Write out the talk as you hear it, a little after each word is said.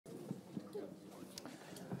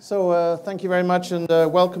Thank you very much, and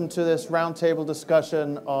welcome to this roundtable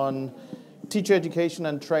discussion on teacher education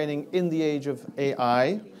and training in the age of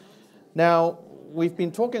AI. Now, we've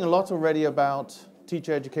been talking a lot already about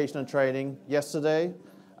teacher education and training yesterday.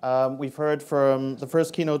 We've heard from the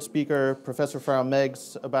first keynote speaker, Professor Farah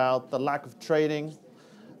Meggs, about the lack of training,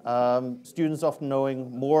 students often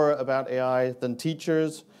knowing more about AI than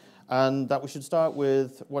teachers, and that we should start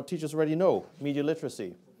with what teachers already know, media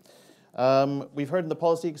literacy. We've heard in the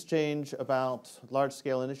policy exchange about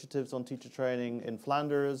large-scale initiatives on teacher training in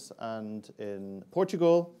Flanders and in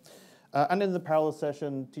Portugal. And in the parallel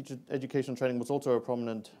session, teacher education training was also a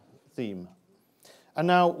prominent theme. And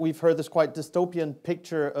now we've heard this quite dystopian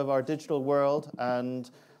picture of our digital world,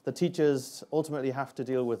 and the teachers ultimately have to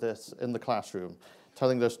deal with this in the classroom,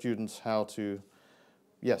 telling their students how to,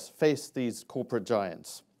 face these corporate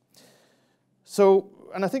giants.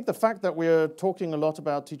 And I think the fact that we're talking a lot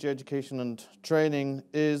about teacher education and training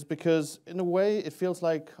is because, in a way, it feels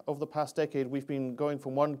like over the past decade, we've been going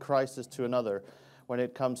from one crisis to another when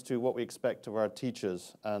it comes to what we expect of our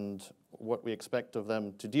teachers and what we expect of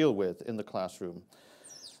them to deal with in the classroom.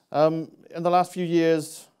 In the last few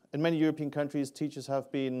years, in many European countries, teachers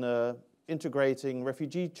have been integrating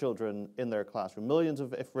refugee children in their classroom, millions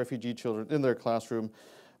of refugee children in their classroom,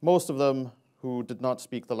 most of them who did not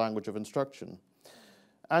speak the language of instruction.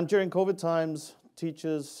 And during COVID times,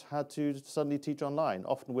 teachers had to suddenly teach online,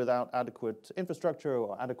 often without adequate infrastructure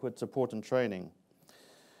or adequate support and training.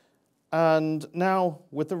 And now,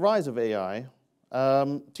 with the rise of AI,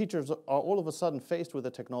 teachers are all of a sudden faced with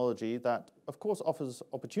a technology that, of course, offers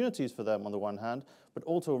opportunities for them on the one hand, but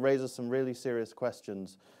also raises some really serious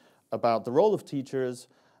questions about the role of teachers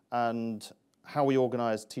and how we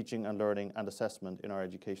organize teaching and learning and assessment in our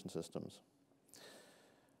education systems.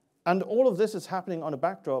 And all of this is happening on a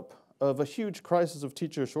backdrop of a huge crisis of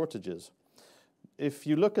teacher shortages. If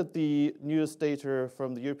you look at the newest data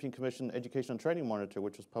from the European Commission Education and Training Monitor,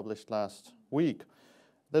 which was published last week,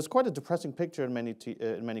 there's quite a depressing picture in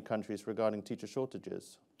many countries regarding teacher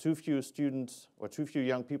shortages. Too few students or too few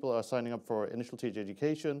young people are signing up for initial teacher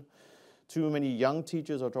education. Too many young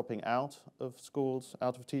teachers are dropping out of schools,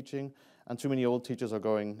 out of teaching, and too many old teachers are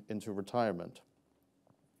going into retirement.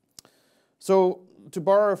 So, to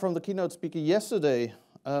borrow from the keynote speaker yesterday,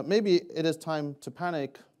 maybe it is time to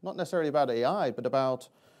panic, not necessarily about AI, but about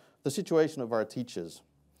the situation of our teachers.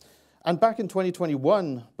 And back in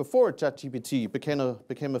 2021, before ChatGPT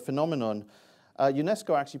became a phenomenon,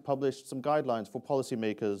 UNESCO actually published some guidelines for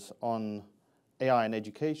policymakers on AI in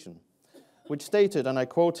education, which stated, and I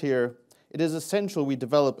quote here, "It is essential we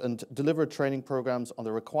develop and deliver training programs on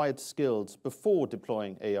the required skills before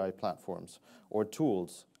deploying AI platforms or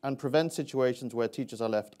tools, and prevent situations where teachers are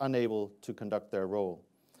left unable to conduct their role."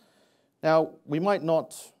 Now, we might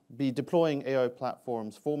not be deploying AI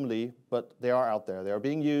platforms formally, but they are out there. They are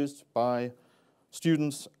being used by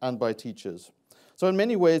students and by teachers. So in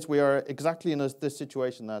many ways, we are exactly in this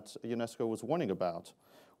situation that UNESCO was warning about,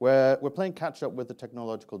 where we're playing catch up with the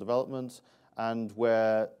technological developments and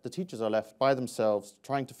where the teachers are left by themselves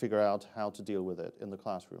trying to figure out how to deal with it in the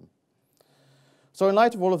classroom. So in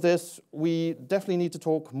light of all of this, we definitely need to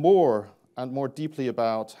talk more and more deeply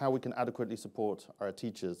about how we can adequately support our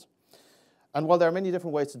teachers. And while there are many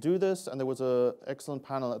different ways to do this, and there was an excellent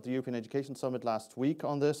panel at the European Education Summit last week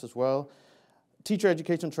on this as well, teacher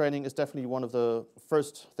education training is definitely one of the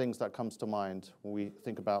first things that comes to mind when we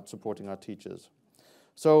think about supporting our teachers.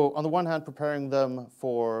 So on the one hand, preparing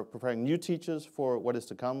new teachers for what is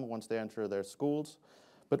to come once they enter their schools,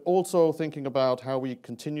 but also thinking about how we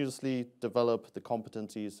continuously develop the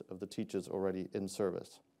competencies of the teachers already in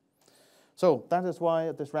service. So that is why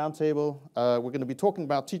at this roundtable, we're going to be talking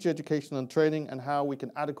about teacher education and training and how we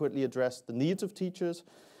can adequately address the needs of teachers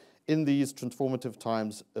in these transformative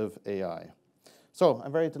times of AI. So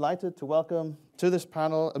I'm very delighted to welcome to this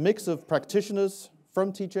panel a mix of practitioners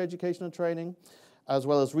from teacher education and training, as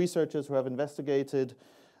well as researchers who have investigated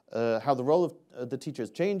how the role of the teacher is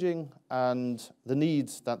changing and the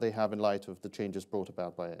needs that they have in light of the changes brought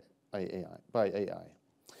about by AI.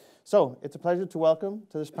 So it's a pleasure to welcome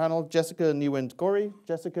to this panel Jessica Niewind-Gorry.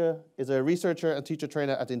 Jessica is a researcher and teacher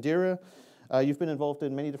trainer at Indira. You've been involved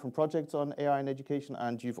in many different projects on AI in education,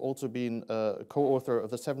 and you've also been a co-author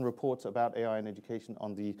of the 7 reports about AI in education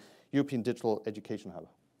on the European Digital Education Hub.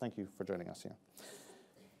 Thank you for joining us here.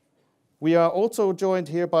 We are also joined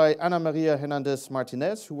here by Ana Maria Hernandez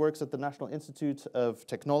Martinez, who works at the National Institute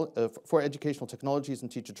for Educational Technologies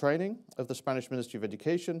and Teacher Training of the Spanish Ministry of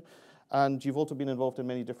Education. And you've also been involved in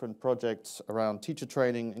many different projects around teacher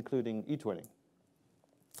training, including e-twinning.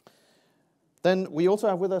 Then we also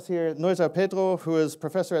have with us here Noisa Pedro, who is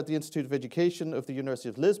professor at the Institute of Education of the University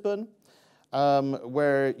of Lisbon,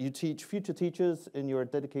 where you teach future teachers in your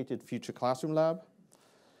dedicated Future Classroom Lab.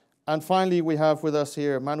 And finally, we have with us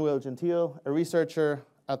here Manuel Gentile, a researcher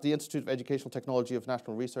at the Institute of Educational Technology of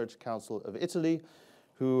National Research Council of Italy,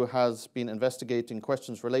 who has been investigating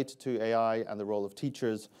questions related to AI and the role of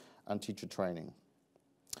teachers and teacher training.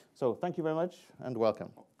 So thank you very much and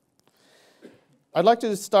welcome. I'd like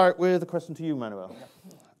to start with a question to you, Manuel.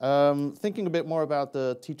 Thinking a bit more about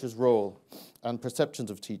the teacher's role and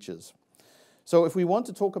perceptions of teachers. So if we want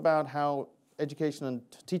to talk about how education and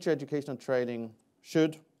teacher education and training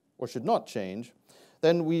should or should not change,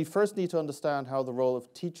 then we first need to understand how the role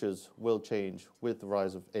of teachers will change with the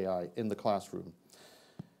rise of AI in the classroom.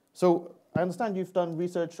 So I understand you've done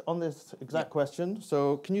research on this exact question.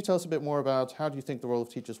 So can you tell us a bit more about how do you think the role of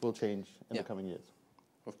teachers will change in the coming years?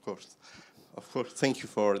 Of course. Of course, thank you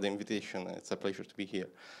for the invitation. It's a pleasure to be here.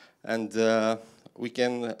 And we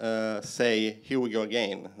can say, here we go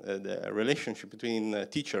again, the relationship between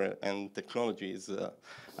teacher and technology is a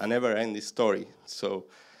never-ending story. So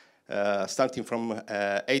starting from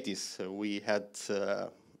 80s, we had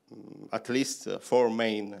at least four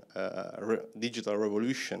main digital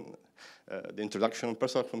revolution. The introduction of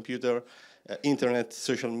personal computer, internet,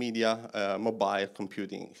 social media, mobile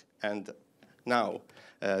computing, and now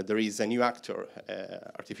there is a new actor,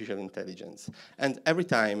 artificial intelligence. And every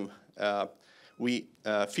time we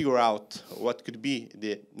figure out what could be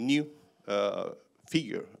the new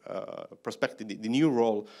perspective, the new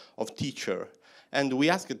role of teacher, and we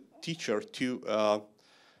ask a teacher to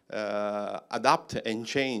adapt and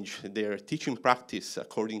change their teaching practice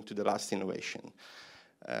according to the last innovation.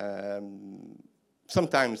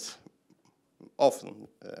 Sometimes, often,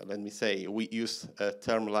 let me say, we use a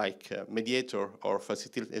term like mediator or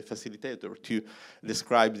facilitator to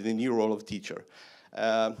describe the new role of teacher.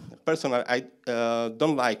 Personally, I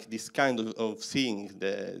don't like this kind of seeing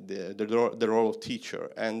the role of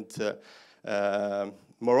teacher. And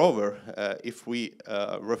moreover, if we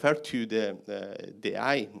refer to the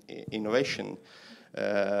AI innovation,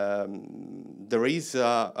 there is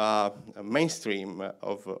a mainstream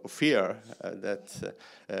of fear that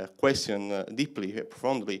question deeply,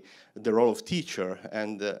 profoundly the role of teacher,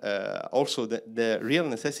 and also the real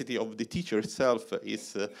necessity of the teacher itself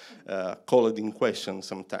is called in question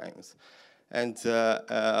sometimes. And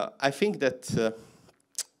I think that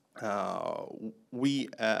we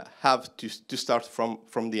have to start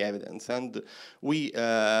from the evidence, and we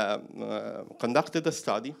conducted a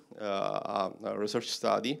study, a research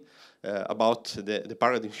study about the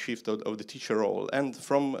paradigm shift of the teacher role. And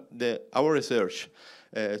from our research,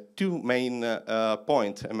 two main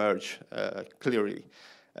points emerge clearly.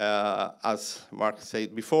 As Mark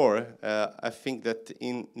said before, I think that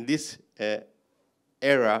in this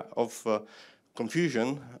era of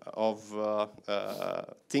confusion, of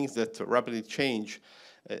things that rapidly change,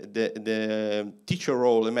 the teacher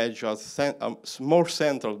role emerges as more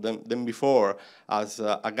central than before, as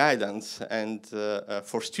a guidance and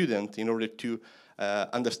for students in order to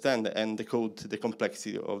understand and decode the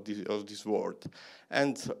complexity of this world.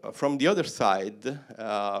 And from the other side,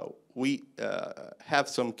 we have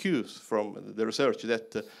some cues from the research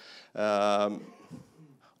that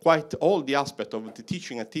quite all the aspects of the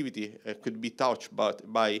teaching activity could be touched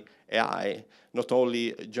by AI, not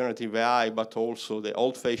only generative AI, but also the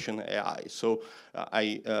old-fashioned AI. So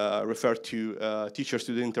I refer to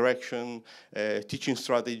teacher-student interaction, teaching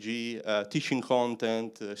strategy, teaching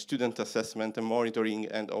content, student assessment and monitoring,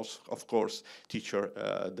 and also, of course, teacher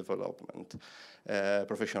development,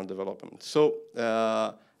 professional development. So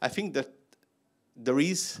I think that there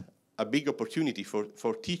is a big opportunity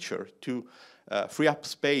for teacher to free up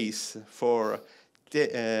space for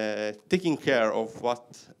taking care of what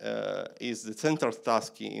is the central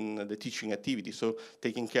task in the teaching activity. So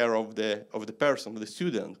taking care of the person, the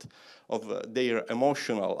student, of their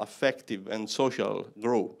emotional, affective, and social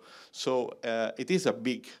growth. So it is a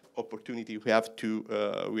big opportunity we have to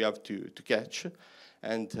catch,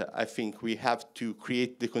 and I think we have to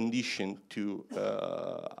create the condition to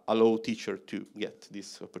allow teacher to get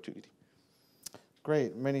this opportunity.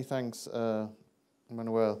 Great, many thanks,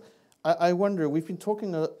 Manuel. I wonder, we've been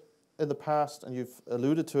talking in the past, and you've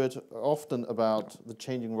alluded to it often, about the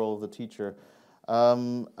changing role of the teacher.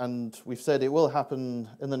 And we've said it will happen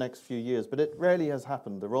in the next few years, but it rarely has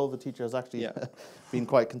happened. The role of the teacher has actually been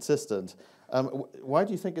quite consistent. Why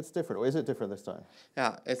do you think it's different, or is it different this time?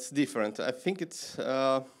 Yeah, it's different. I think it's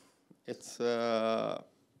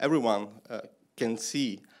everyone can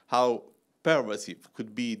see how pervasive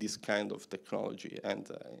could be this kind of technology, and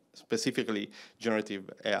specifically generative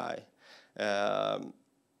AI.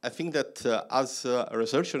 I think that as a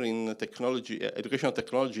researcher in technology, educational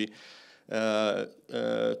technology,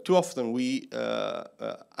 too often we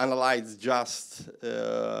analyze just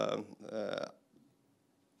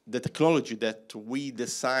the technology that we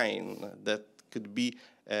design that could be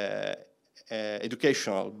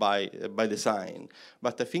educational by design.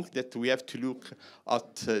 But I think that we have to look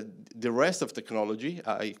at the rest of technology.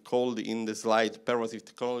 I called in the slide pervasive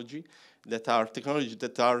technology, that are technologies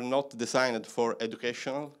that are not designed for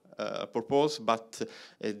educational purpose, but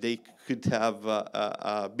they could have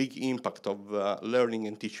a big impact of learning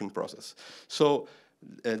and teaching process. So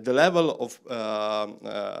the level of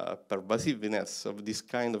pervasiveness of this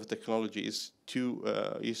kind of technology is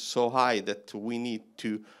so high that we need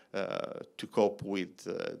to cope with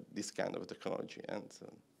this kind of technology, and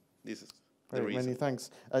this is the reason. Many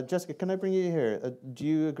thanks. Jessica, can I bring you here? Do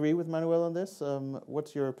you agree with Manuel on this?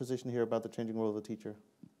 What's your position here about the changing role of the teacher?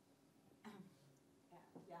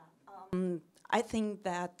 I think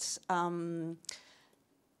that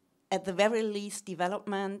at the very least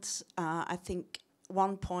development, I think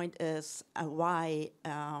one point is why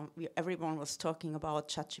everyone was talking about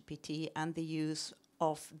ChatGPT and the use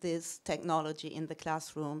of this technology in the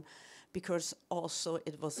classroom, because also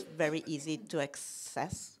it was very easy to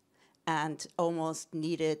access and almost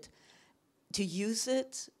needed to use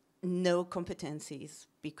it, no competencies,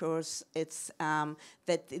 because it's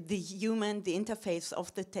that the interface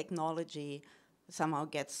of the technology somehow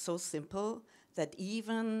gets so simple that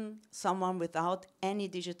even someone without any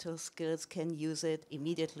digital skills can use it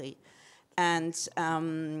immediately. And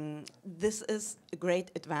this is a great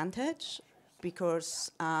advantage,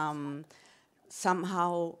 because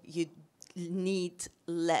somehow you need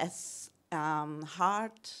less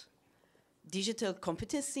hard digital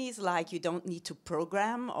competencies, like you don't need to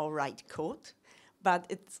program or write code, but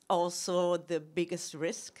it's also the biggest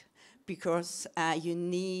risk, because you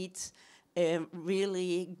need a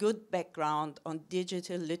really good background on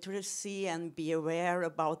digital literacy and be aware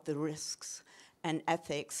about the risks and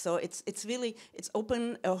ethics. So it's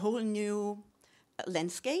opened a whole new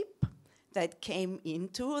landscape that came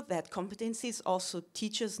into that competencies also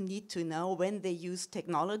teachers need to know when they use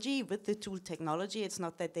technology with the tool technology. It's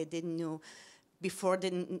not that they didn't know before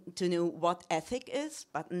to know what ethic is,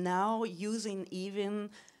 but now using even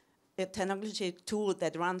a technology tool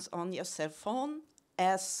that runs on your cell phone,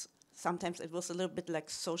 as sometimes it was a little bit like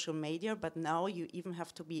social media, but now you even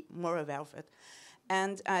have to be more aware of it.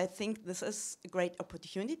 And I think this is a great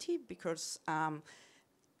opportunity, because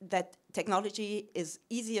that technology is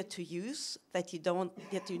easier to use, that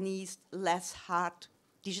you need less hard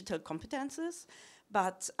digital competences,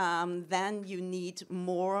 but then you need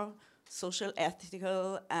more social,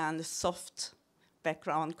 ethical, and soft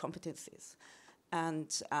background competencies. And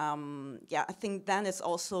yeah, I think then it's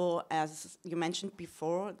also, as you mentioned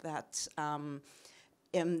before, that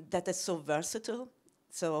that is so versatile.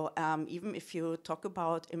 So even if you talk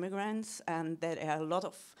about immigrants, and there are a lot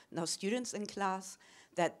of now students in class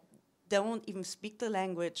that don't even speak the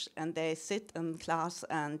language, and they sit in class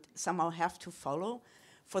and somehow have to follow.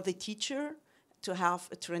 For the teacher to have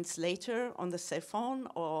a translator on the cell phone,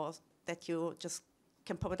 or that you just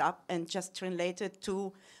can pop it up and just translate it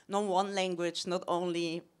to not one language, not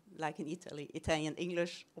only like in Italy, Italian,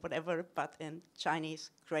 English, or whatever, but in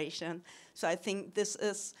Chinese, Croatian. So I think this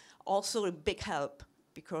is also a big help,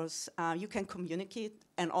 because you can communicate,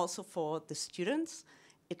 and also for the students,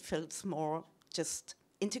 it feels more just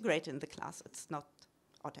integrated in the class. It's not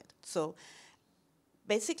outdated. So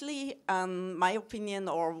basically, my opinion,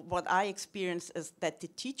 or what I experience, is that the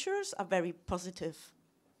teachers are very positive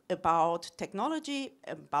about technology,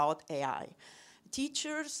 about AI.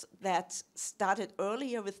 Teachers that started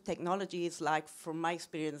earlier with technologies, like from my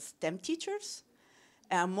experience, STEM teachers,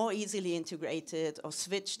 are more easily integrated or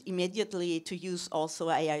switched immediately to use also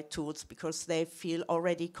AI tools, because they feel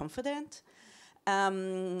already confident.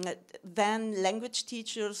 Then language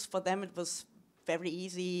teachers, for them it was very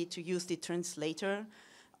easy to use the translator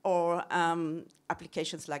or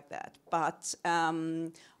applications like that. But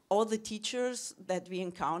all the teachers that we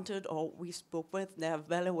encountered or we spoke with, they're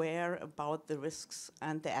well aware about the risks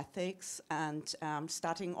and the ethics, and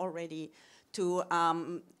starting already to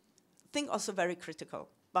think also very critical.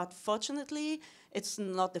 But fortunately, it's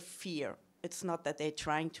not a fear. It's not that they're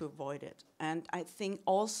trying to avoid it. And I think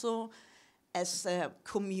also, as a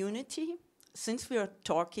community, since we are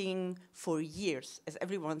talking for years, as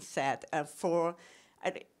everyone said, for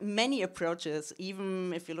many approaches,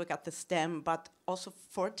 even if you look at the STEM, but also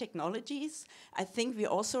for technologies, I think we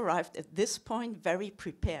also arrived at this point very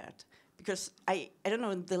prepared. Because I don't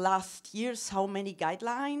know, in the last years, how many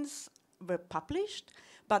guidelines were published,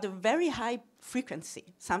 but a very high frequency.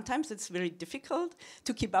 Sometimes it's very difficult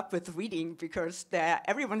to keep up with reading because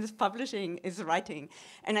everyone is publishing, is writing.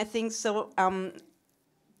 And I think so,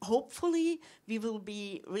 hopefully we will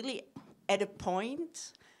be really at a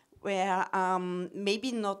point where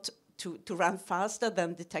maybe not to run faster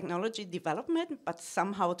than the technology development, but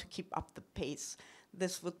somehow to keep up the pace.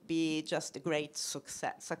 This would be just a great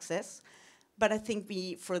success. But I think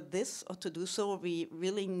for this, or to do so, we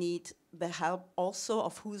really need the help also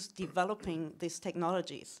of who's developing these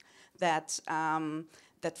technologies that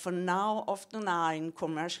for now often are in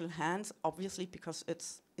commercial hands, obviously because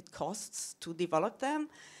it costs to develop them,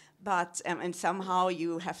 but and somehow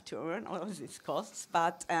you have to earn all of these costs.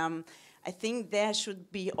 But I think there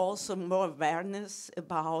should be also more awareness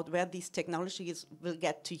about where these technologies will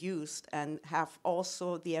get to use, and have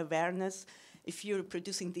also the awareness, if you're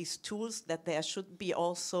producing these tools, that there should be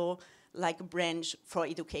also like a branch for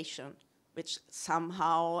education, which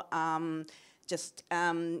somehow just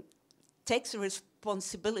takes a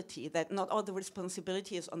responsibility, that not all the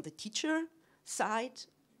responsibility is on the teacher side,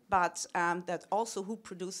 but that also who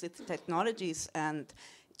produces the technologies, and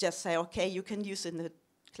just say, okay, you can use it in the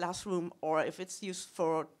classroom, or if it's used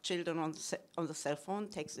for children on the cell phone,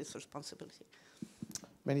 takes this responsibility.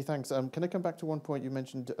 Many thanks. Can I come back to one point you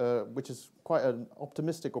mentioned, which is quite an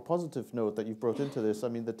optimistic or positive note that you've brought into this? I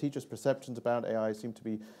mean, the teachers' perceptions about AI seem to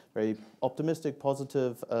be very optimistic,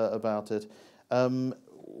 positive about it.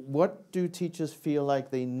 What do teachers feel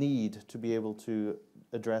like they need to be able to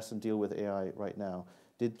address and deal with AI right now?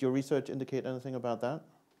 Did your research indicate anything about that?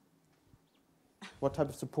 What type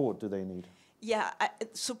of support do they need? Yeah,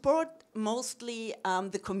 support mostly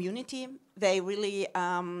the community. They really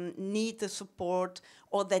need the support,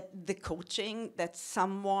 or that the coaching, that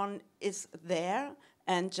someone is there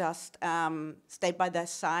and just stay by their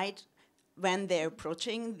side when they're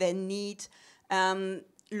approaching. They need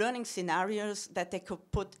learning scenarios that they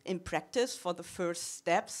could put in practice for the first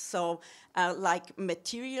steps. So like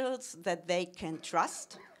materials that they can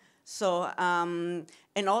trust. So,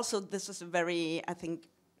 and also this is a very, I think,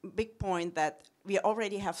 big point, that we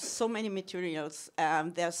already have so many materials,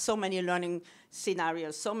 there are so many learning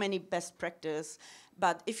scenarios, so many best practice,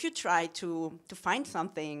 but if you try to find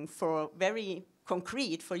something for very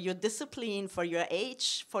concrete, for your discipline, for your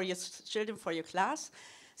age, for your children, for your class,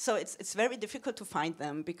 so it's very difficult to find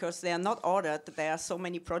them, because they are not ordered. There are so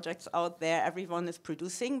many projects out there, everyone is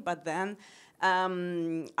producing, but then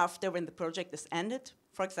after, when the project is ended,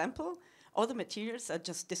 for example, all the materials are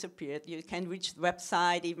just disappeared. You can reach the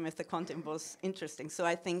website even if the content was interesting. So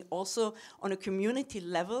I think also on a community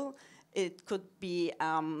level, it could be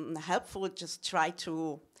helpful just try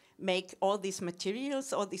to make all these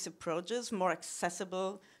materials, all these approaches more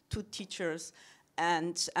accessible to teachers.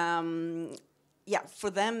 And yeah,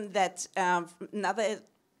 for them, that another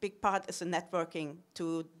big part is the networking,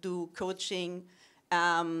 to do coaching,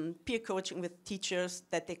 peer coaching with teachers,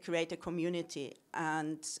 that they create a community.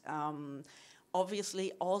 And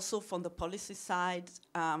obviously also from the policy side,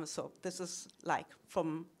 so this is like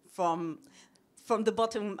from the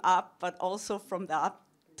bottom up, but also from the up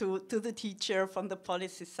to the teacher, from the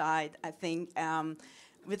policy side. I think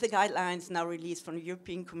with the guidelines now released from the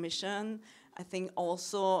European Commission, I think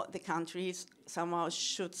also the countries somehow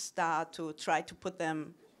should start to try to put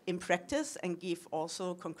them in practice and give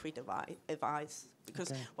also concrete advice.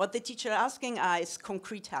 Because what the teacher asking is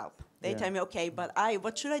concrete help. They tell me, okay, but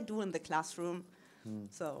what should I do in the classroom?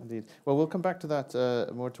 So indeed. Well, we'll come back to that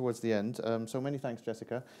more towards the end. So many thanks,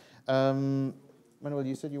 Jessica. Manuel,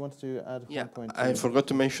 you said you wanted to add one point. I forgot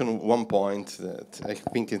to mention one point that I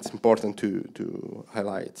think it's important to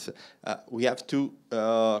highlight. We have to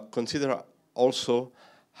consider also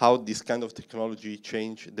how this kind of technology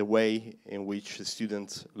change the way in which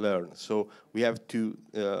students learn. So we have to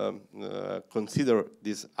consider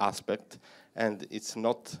this aspect, and it's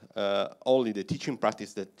not only the teaching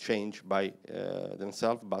practice that change by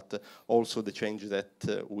themselves, but also the change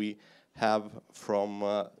that we have from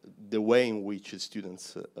the way in which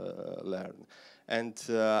students learn. And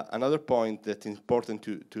another point that is important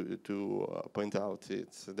to point out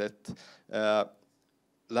is that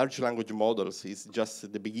large language models is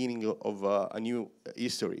just the beginning of a new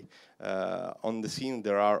history. On the scene,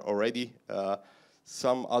 there are already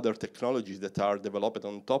some other technologies that are developed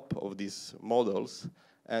on top of these models,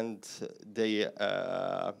 and they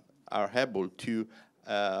are able to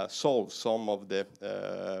solve some of the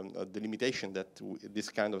limitation that this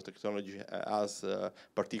kind of technology has,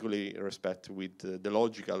 particularly respect with the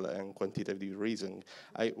logical and quantitative reasoning.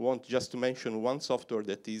 I want just to mention one software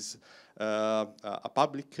that is a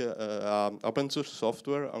public open source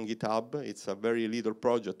software on GitHub. It's a very little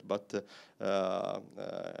project, but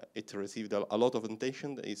it received a lot of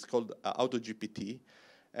attention. It's called AutoGPT.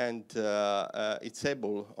 And it's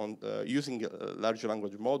able, on using large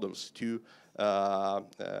language models, to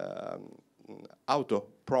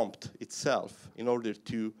auto-prompt itself in order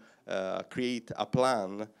to create a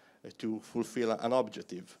plan to fulfill an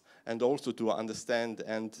objective, and also to understand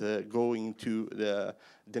and go into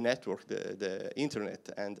the network, the internet,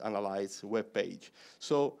 and analyze web page.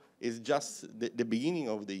 So it's just the beginning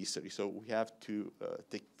of the history. So we have to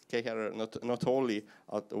take care not only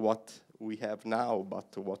at what we have now,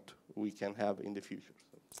 but what we can have in the future.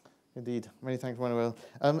 Indeed. Many thanks, Manuel.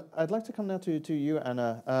 I'd like to come now to you,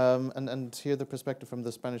 Anna, and hear the perspective from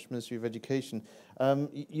the Spanish Ministry of Education.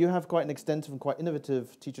 You have quite an extensive and quite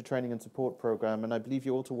innovative teacher training and support program, and I believe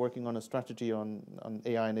you're also working on a strategy on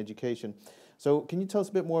AI in education. So can you tell us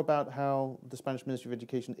a bit more about how the Spanish Ministry of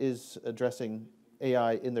Education is addressing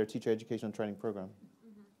AI in their teacher education and training program?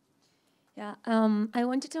 Yeah, I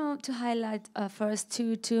wanted to highlight first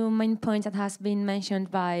two main points that has been mentioned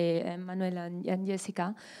by Manuel and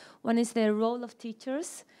Jessica. One is the role of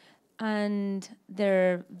teachers and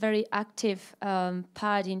their very active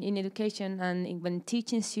part in education and when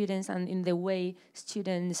teaching students and in the way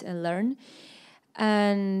students learn.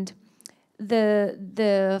 And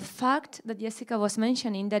the fact that Jessica was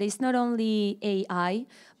mentioning that it's not only AI,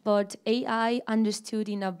 but AI understood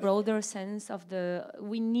in a broader sense of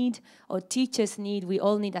we need, or teachers need, we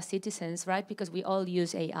all need as citizens, right? Because we all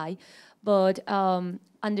use AI, but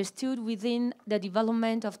understood within the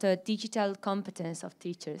development of the digital competence of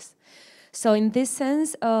teachers. So in this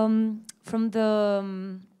sense, from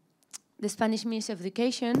the Spanish Ministry of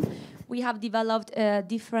Education, we have developed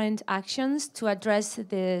different actions to address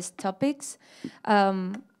these topics.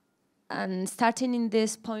 And starting in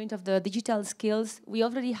this point of the digital skills, we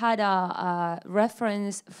already had a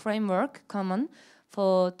reference framework common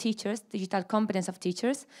for teachers, digital competence of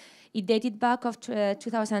teachers. It dated back of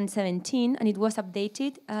 2017, and it was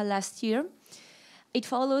updated last year. It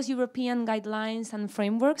follows European guidelines and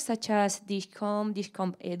frameworks such as DISCOM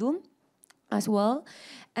Edu as well.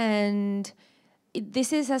 And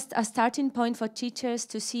this is a starting point for teachers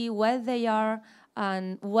to see where they are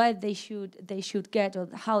and what they should get or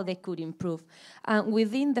how they could improve.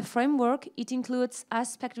 Within the framework, it includes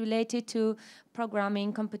aspects related to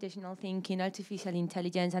programming, computational thinking, artificial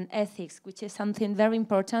intelligence, and ethics, which is something very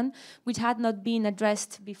important, which had not been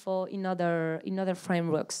addressed before in other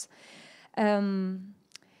frameworks. It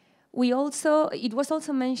was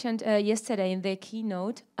also mentioned yesterday in the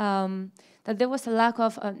keynote that there was a lack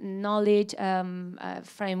of knowledge,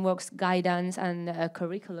 frameworks, guidance, and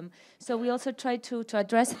curriculum. So we also tried to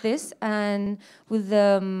address this, and with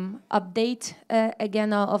the update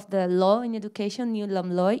again of the law in education, new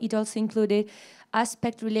law, it also included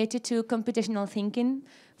aspects related to computational thinking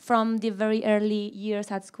from the very early years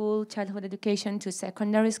at school, childhood education, to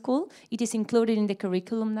secondary school. It is included in the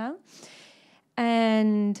curriculum now.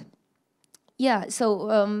 And yeah,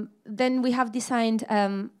 so then we have designed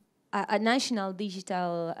a national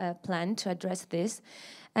digital plan to address this.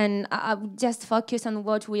 And I would just focus on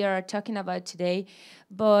what we are talking about today.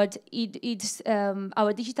 But it's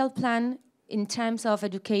our digital plan in terms of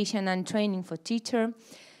education and training for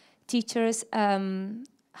teachers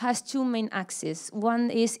has two main axes. One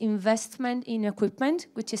is investment in equipment,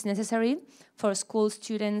 which is necessary for school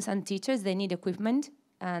students and teachers. They need equipment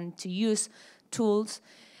and to use tools.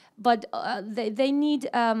 But they need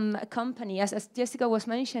a company. As Jessica was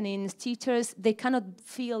mentioning, teachers, they cannot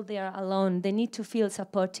feel they are alone. They need to feel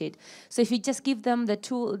supported. So if you just give them the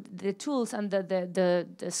tools and the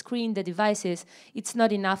screen, the devices, it's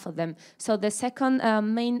not enough for them. So the second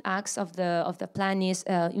main axe of the plan is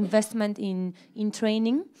investment in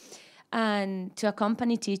training and to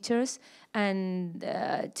accompany teachers and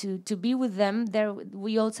to be with them. There,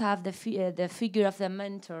 we also have the figure of the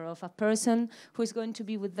mentor, of a person who is going to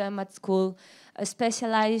be with them at school,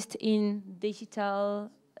 specialized in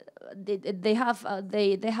digital. They have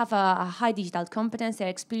a high digital competence. They're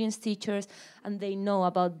experienced teachers, and they know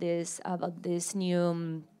about this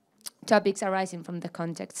new topics arising from the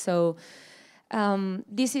context. So.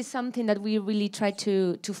 This is something that we really try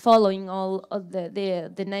to follow in all of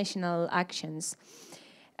the national actions.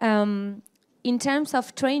 In terms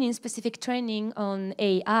of training, specific training on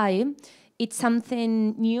AI, it's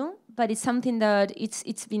something new but it's something that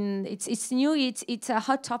it's new. It's a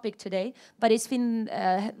hot topic today, but it's been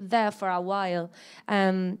there for a while.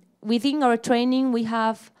 Within our training, we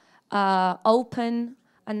have open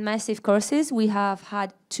and massive courses. We have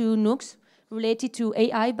had 2 NOOCs related to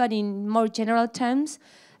AI, but in more general terms,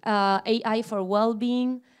 AI for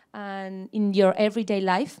well-being and in your everyday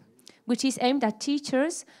life, which is aimed at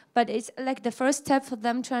teachers, but it's like the first step for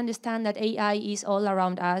them to understand that AI is all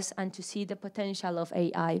around us and to see the potential of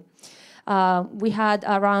AI. We had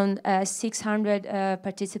around 600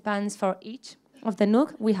 participants for each of the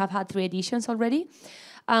NOOC. We have had 3 editions already.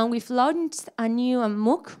 We've launched a new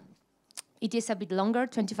MOOC. It is a bit longer,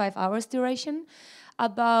 25 hours duration,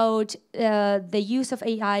 about the use of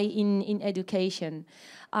AI in education.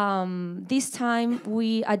 This time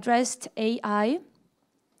we addressed AI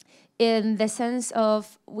in the sense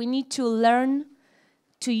of we need to learn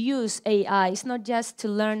to use AI. It's not just to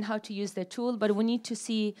learn how to use the tool, but we need to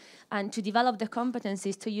see and to develop the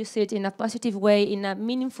competencies to use it in a positive way, in a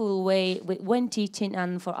meaningful way when teaching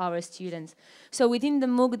and for our students. So within the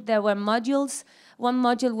MOOC, there were modules. One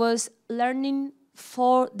module was learning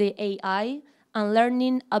for the AI and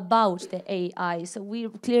learning about the AI. So we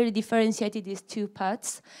clearly differentiated these 2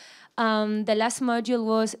 parts. The last module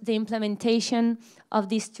was the implementation of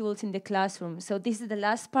these tools in the classroom. So this is the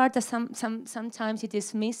last part that sometimes it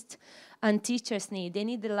is missed and teachers need. They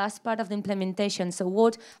need the last part of the implementation.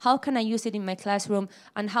 So how can I use it in my classroom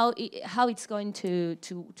and how it's going to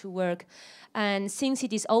work? And since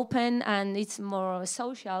it is open and it's more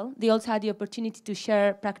social, they also had the opportunity to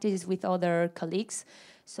share practices with other colleagues.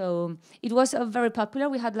 So it was very popular.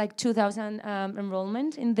 We had like 2,000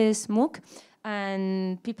 enrollment in this MOOC,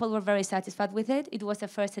 and people were very satisfied with it. It was the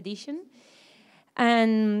first edition.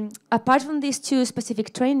 And apart from these 2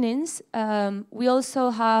 specific trainings, we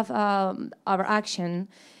also have our action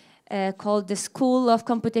called the School of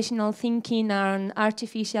Computational Thinking and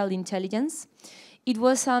Artificial Intelligence. It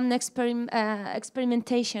was an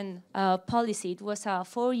experimentation policy. It was a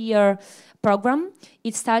 4-year program.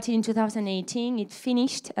 It started in 2018. It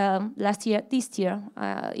finished this year.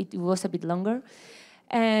 It was a bit longer.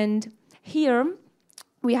 And here,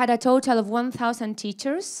 we had a total of 1,000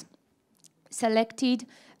 teachers selected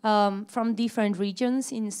from different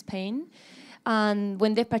regions in Spain. And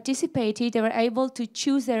when they participated, they were able to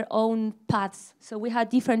choose their own paths. So we had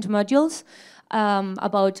different modules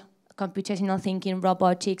about computational thinking,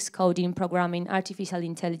 robotics, coding, programming, artificial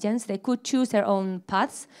intelligence. They could choose their own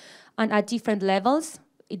paths and at different levels.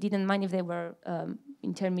 It didn't mind if they were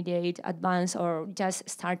intermediate, advanced, or just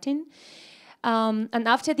starting. And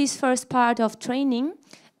after this first part of training,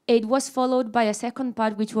 it was followed by a second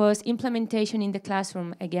part, which was implementation in the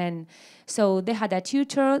classroom again. So they had a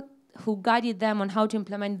tutor who guided them on how to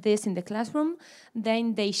implement this in the classroom.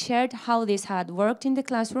 Then they shared how this had worked in the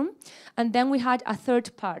classroom. And then we had a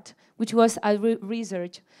third part, which was a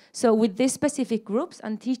research. So with these specific groups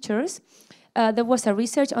and teachers, there was a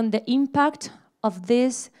research on the impact of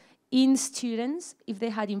this in students, if they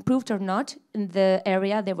had improved or not in the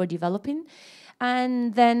area they were developing.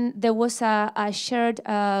 And then there was a shared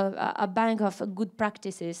a bank of good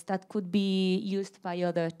practices that could be used by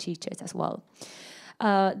other teachers as well.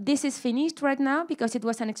 This is finished right now because it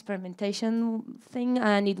was an experimentation thing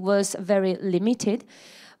and it was very limited.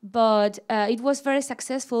 But it was very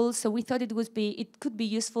successful, so we thought it could be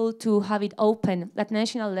useful to have it open at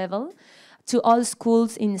national level to all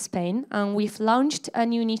schools in Spain. And we've launched a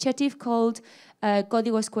new initiative called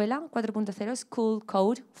Código Escuela 4.0, School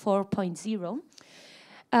Code 4.0.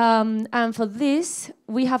 And for this,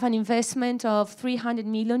 we have an investment of 300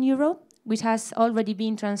 million euro, which has already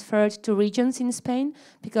been transferred to regions in Spain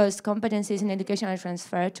because competencies in education are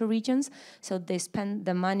transferred to regions, so they spend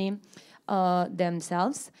the money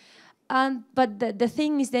themselves. But the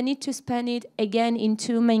thing is they need to spend it again in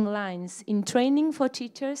 2 main lines, in training for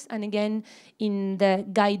teachers and again in the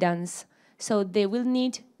guidance. So they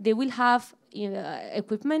will have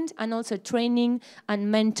equipment and also training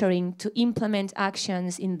and mentoring to implement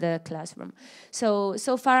actions in the classroom. So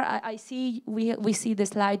far I see, we see the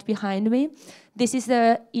slide behind me. This is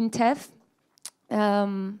the INTEF.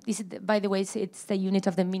 This is by the way, it's the unit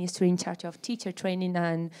of the ministry in charge of teacher training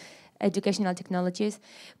and educational technologies.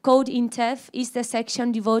 Code INTEF is the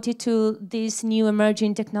section devoted to these new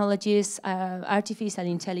emerging technologies, artificial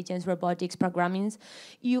intelligence, robotics, programming.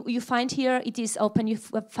 You find here, it is open, you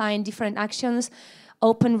find different actions,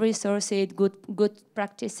 open resources, good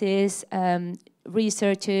practices,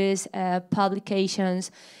 researches, publications,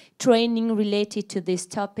 training related to these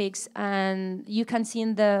topics. And you can see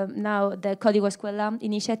in now the Código Escuela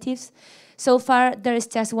initiatives. So far, there is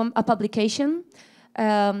just a publication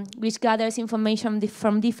which gathers information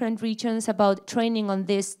from different regions about training on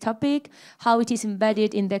this topic, how it is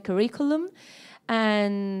embedded in the curriculum.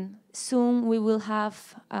 And soon we will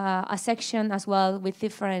have a section as well with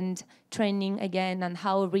different training again and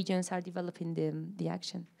how regions are developing the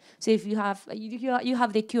action. So if you have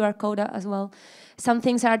the QR code as well. Some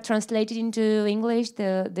things are translated into English,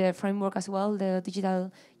 the framework as well, the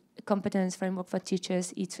digital competence framework for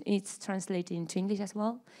teachers, it's translated into English as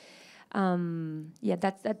well. Yeah,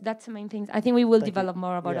 that's the main thing. I think we will develop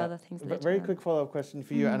more about other things later. Very quick follow-up question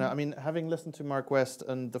for you, Anna. I mean, having listened to Mark West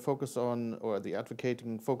and the focus on, or the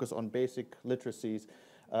advocating focus on basic literacies,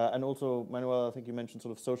 and also, Manuel, I think you mentioned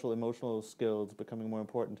sort of social emotional skills becoming more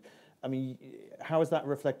important. I mean, how is that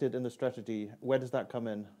reflected in the strategy? Where does that come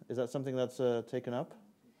in? Is that something that's taken up?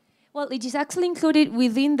 Well, it is actually included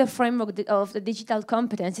within the framework of the digital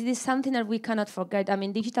competence. It is something that we cannot forget. I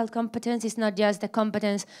mean, digital competence is not just the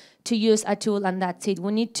competence to use a tool and that's it.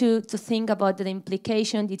 We need to think about the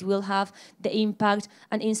implication it will have, the impact,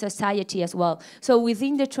 and in society as well. So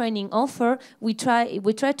within the training offer, we try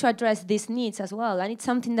to address these needs as well. And it's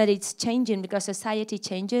something that it's changing because society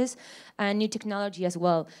changes and new technology as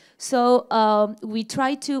well. So we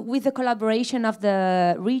try to, with the collaboration of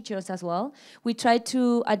the regions as well, we try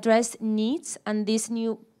to address needs and these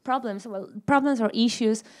new problems or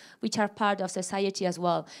issues which are part of society as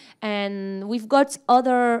well. And we've got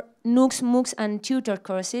other NOOCs, MOOCs, and tutor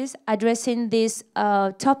courses addressing these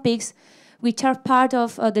topics which are part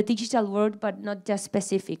of the digital world, but not just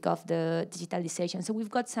specific of the digitalization. So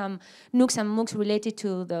we've got some NOOCs and MOOCs related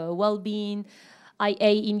to the well-being,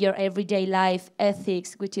 IA in your everyday life,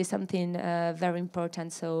 ethics, which is something very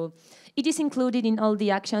important. So it is included in all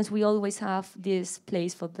the actions. We always have this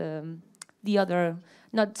place for the other,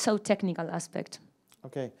 not so technical aspect.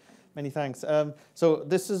 Okay, many thanks. So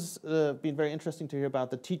this has been very interesting to hear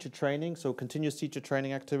about the teacher training, so continuous teacher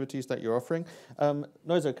training activities that you're offering.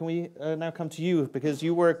 Noiza, can we now come to you, because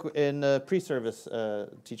you work in pre-service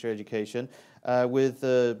teacher education with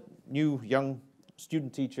new young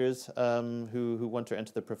student teachers who want to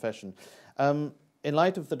enter the profession. In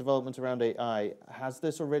light of the developments around AI,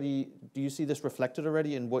 do you see this reflected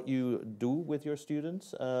already in what you do with your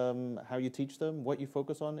students, how you teach them, what you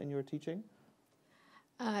focus on in your teaching?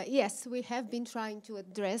 Yes, we have been trying to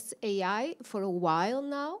address AI for a while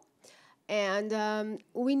now, and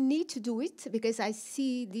we need to do it because I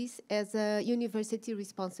see this as a university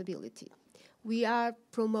responsibility. We are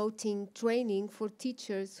promoting training for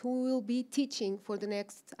teachers who will be teaching for the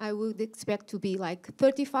next, I would expect to be like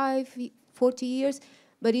 35, 40 years,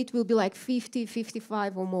 but it will be like 50,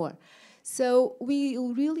 55 or more. So we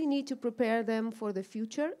really need to prepare them for the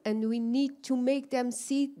future, and we need to make them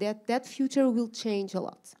see that that future will change a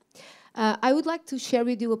lot. I would like to share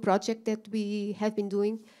with you a project that we have been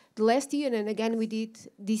doing the last year, and again we did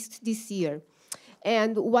this year.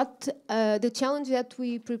 And what the challenge that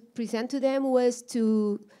we present to them was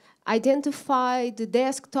to identify the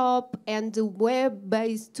desktop and the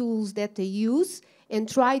web-based tools that they use and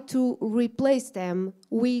try to replace them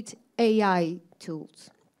with AI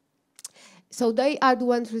tools. So they are the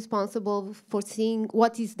ones responsible for seeing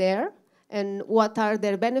what is there and what are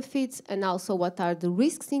their benefits and also what are the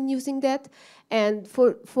risks in using that. And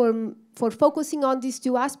for focusing on these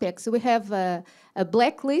two aspects, we have a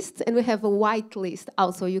black list and we have a white list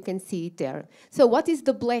also, you can see it there. So what is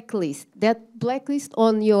the black list? That black list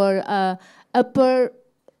on your upper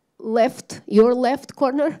left, your left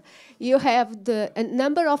corner, you have a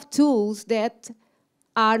number of tools that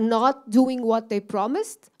are not doing what they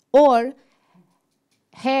promised or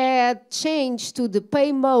had changed to the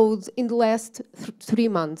pay mode in the last 3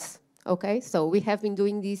 months. Okay, so we have been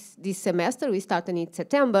doing this semester. We started in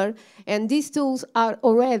September, and these tools are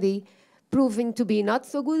already proving to be not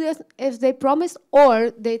so good as they promised,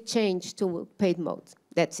 or they changed to paid mode.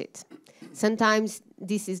 That's it. Sometimes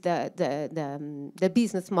this is the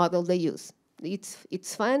business model they use.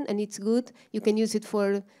 It's fun and it's good. You can use it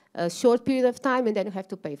for a short period of time, and then you have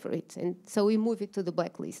to pay for it. And so we move it to the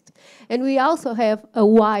black list. And we also have a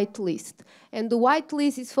white list. And the white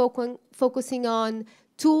list is focusing on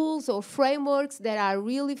tools or frameworks that are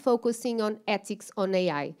really focusing on ethics on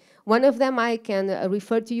AI. One of them I can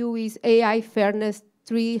refer to you is AI Fairness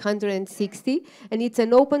 360, and it's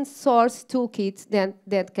an open source toolkit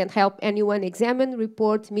that can help anyone examine,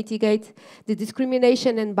 report, mitigate the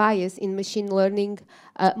discrimination and bias in machine learning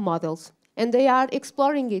models. And they are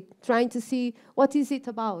exploring it, trying to see what is it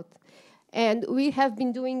about. And we have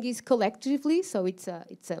been doing this collectively, so it's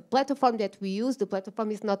a platform that we use. The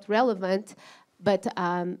platform is not relevant, but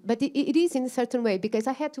it is in a certain way, because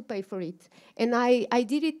I had to pay for it. And I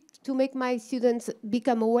did it to make my students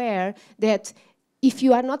become aware that if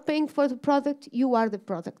you are not paying for the product, you are the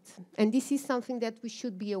product. And this is something that we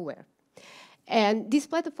should be aware. And this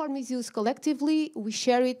platform is used collectively. We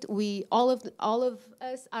share it. All of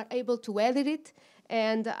us are able to edit it.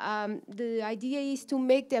 And the idea is to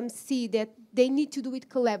make them see that they need to do it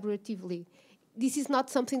collaboratively. This is not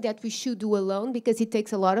something that we should do alone because it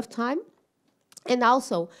takes a lot of time. And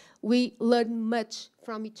also, we learn much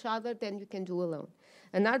from each other than you can do alone.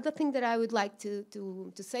 Another thing that I would like to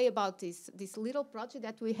say about this little project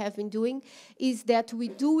that we have been doing is that we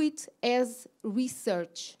do it as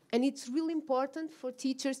research. And it's really important for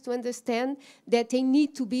teachers to understand that they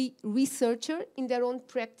need to be researchers in their own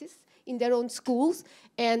practice, in their own schools.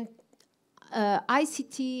 And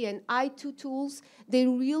ICT and I2 tools, they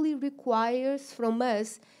really requires from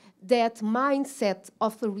us that mindset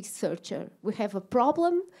of a researcher. We have a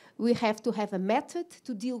problem, we have to have a method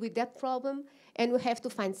to deal with that problem, and we have to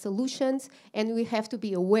find solutions, and we have to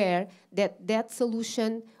be aware that that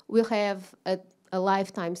solution will have a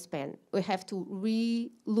lifetime span. We have to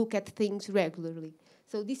re-look at things regularly.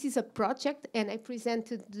 So this is a project, and I present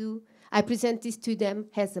this to them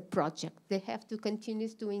as a project. They have to continue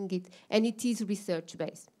doing it, and it is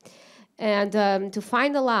research-based. And to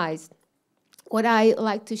finalize, what I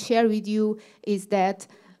like to share with you is that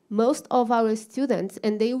most of our students,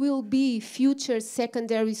 and they will be future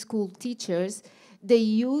secondary school teachers, they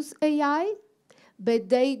use AI, but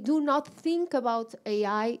they do not think about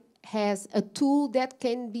AI as a tool that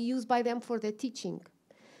can be used by them for their teaching.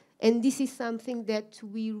 And this is something that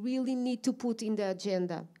we really need to put in the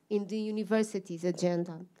agenda, in the university's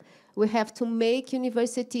agenda. We have to make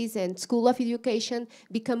universities and School of Education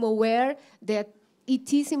become aware that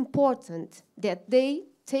it is important that they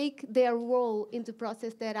take their role in the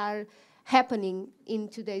process that are happening in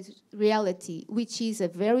today's reality, which is a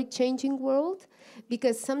very changing world,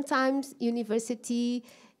 because sometimes university,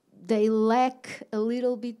 they lack a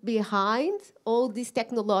little bit behind all this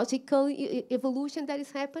technological evolution that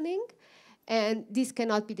is happening, and this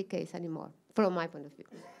cannot be the case anymore, from my point of view.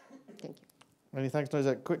 Thank you. Many thanks,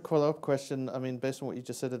 Noisa. Quick follow-up question. I mean, based on what you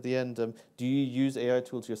just said at the end, do you use AI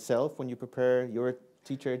tools yourself when you prepare your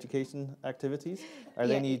teacher education activities? Are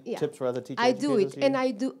there any tips for other teacher educators?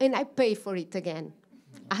 I do it, and I pay for it again.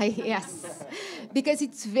 Yes, because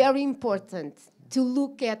it's very important to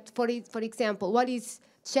look at, for example, what is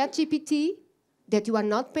ChatGPT that you are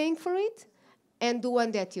not paying for it, and the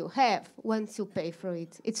one that you have once you pay for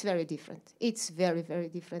it. It's very different. It's very, very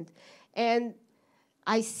different. And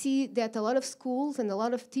I see that a lot of schools and a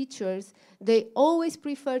lot of teachers, they always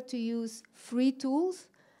prefer to use free tools,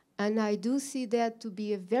 and I do see that to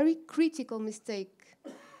be a very critical mistake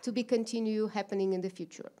to be continue happening in the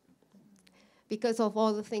future because of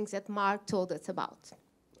all the things that Mark told us about.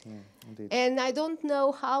 Indeed. And I don't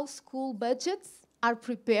know how school budgets are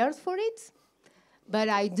prepared for it, but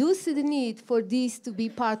I do see the need for this to be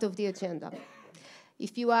part of the agenda.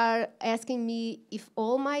 If you are asking me if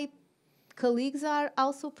all my colleagues are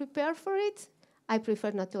also prepared for it, I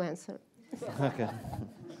prefer not to answer. Okay.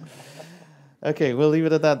 Okay, we'll leave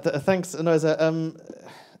it at that. Thanks, Noisa.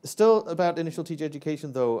 Still about initial teacher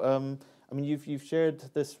education, though. I mean, you've shared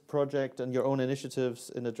this project and your own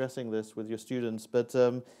initiatives in addressing this with your students, but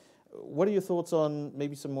what are your thoughts on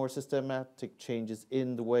maybe some more systematic changes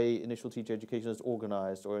in the way initial teacher education is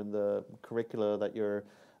organized, or in the curricula that you're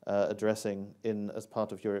addressing as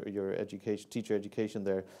part of your education, teacher education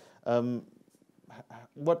there?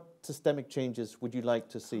 What systemic changes would you like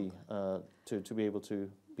to see to be able to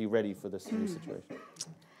be ready for this new situation?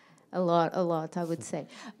 A lot, I would say.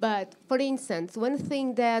 But for instance, one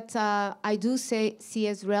thing that I do see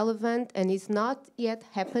as relevant and is not yet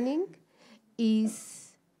happening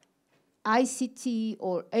is ICT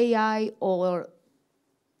or AI or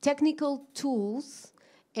technical tools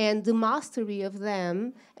and the mastery of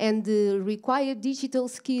them and the required digital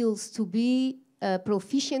skills to be a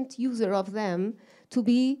proficient user of them to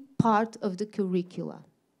be part of the curricula.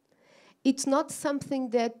 It's not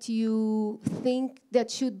something that you think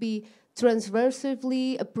that should be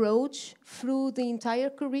transversely approached through the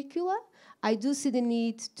entire curricula. I do see the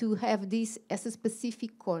need to have this as a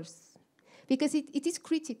specific course because it is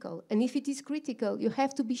critical. And if it is critical, you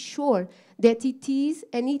have to be sure that it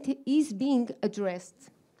is being addressed.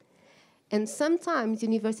 And sometimes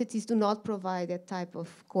universities do not provide that type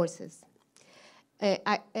of courses.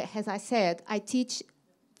 As I said, I teach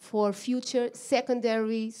for future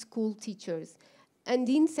secondary school teachers. And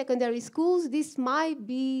in secondary schools, this might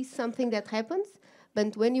be something that happens,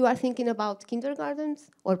 but when you are thinking about kindergartens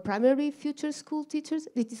or primary future school teachers,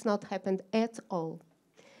 it is not happened at all.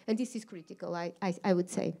 And this is critical, I would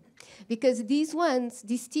say. Because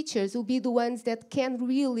these teachers will be the ones that can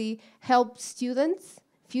really help students,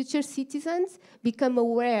 future citizens, become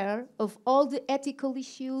aware of all the ethical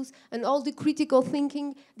issues and all the critical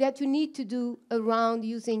thinking that you need to do around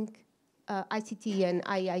using ICT and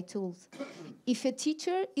AI tools. If a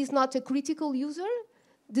teacher is not a critical user,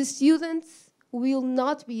 the students will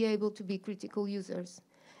not be able to be critical users.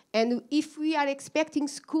 And if we are expecting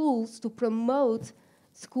schools to promote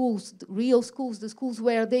schools, real schools, the schools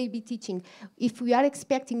where they be teaching, if we are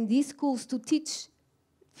expecting these schools to teach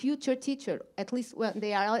future teacher, at least when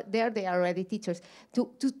they are there, they are already teachers,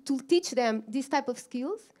 to teach them this type of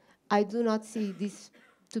skills, I do not see this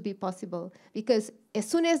to be possible. Because as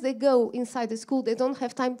soon as they go inside the school, they don't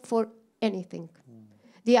have time for anything.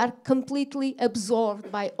 They are completely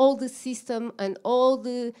absorbed by all the system and all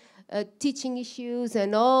the teaching issues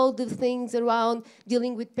and all the things around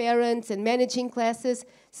dealing with parents and managing classes.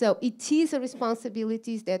 So it is a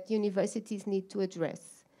responsibility that universities need to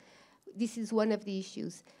address. This is one of the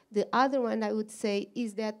issues. The other one I would say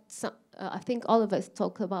is that I think all of us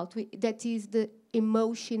talk about, that is the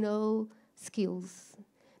emotional skills.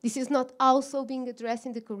 This is not also being addressed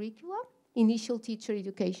in the curriculum, initial teacher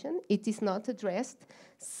education. It is not addressed.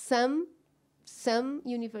 Some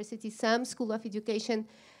universities, some school of education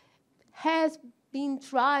has been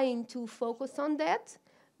trying to focus on that,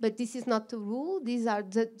 but this is not the rule. These are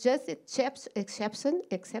just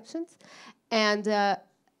exceptions. And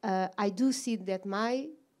I do see that my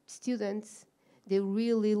students, they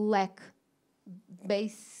really lack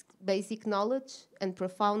basic knowledge and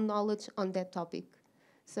profound knowledge on that topic.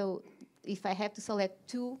 So if I have to select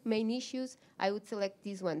two main issues, I would select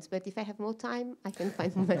these ones. But if I have more time, I can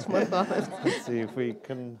find much more comments. Let's see if we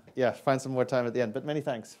can, find some more time at the end. But many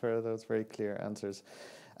thanks for those very clear answers.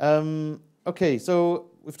 Okay, so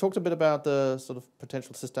we've talked a bit about the sort of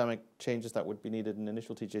potential systemic changes that would be needed in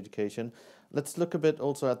initial teacher education. Let's look a bit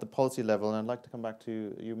also at the policy level, and I'd like to come back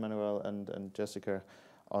to you, Manuel, and Jessica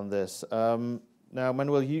on this. Now,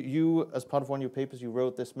 Manuel, you, as part of one of your papers, you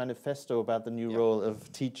wrote this manifesto about the new role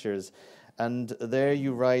of teachers. And there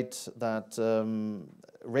you write that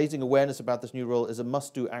raising awareness about this new role is a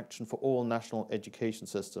must-do action for all national education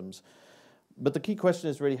systems. But the key question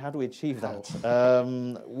is really, how do we achieve that?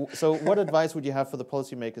 So what advice would you have for the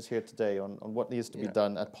policymakers here today on what needs to be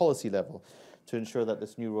done at policy level to ensure that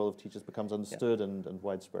this new role of teachers becomes understood and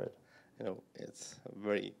widespread? You know, it's a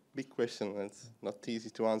very big question and it's not easy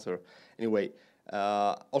to answer. Anyway,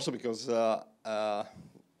 also because I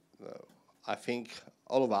think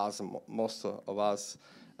all of us, most of us,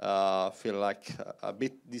 feel like a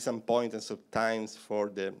bit disappointed sometimes for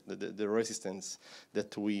the resistance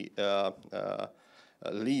that we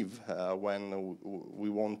live when we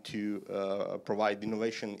want to provide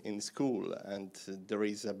innovation in school, and there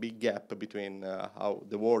is a big gap between how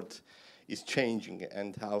the world is changing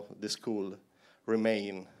and how the school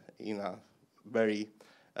remain in a very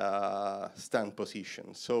stand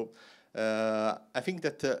position. So I think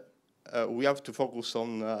that we have to focus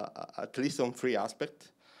on at least on three aspects.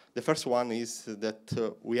 The first one is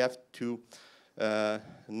that we have to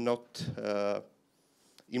not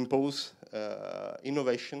impose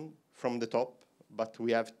innovation from the top, but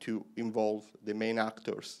we have to involve the main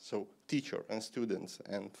actors, so teachers and students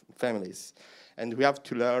and families. And we have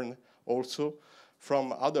to learn also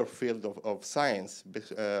from other fields of science,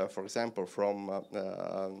 for example, from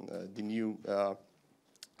the new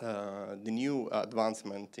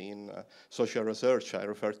advancement in social research. I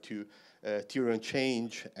refer to theory and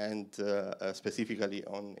change and specifically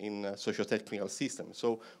in socio-technical systems.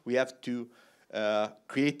 So we have to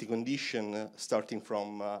create the condition starting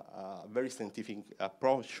from a very scientific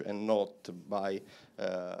approach and not by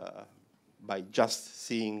just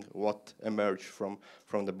seeing what emerged from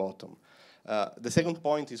the bottom. The second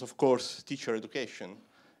point is, of course, teacher education.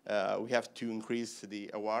 We have to increase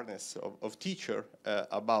the awareness of teachers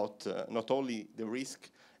about not only the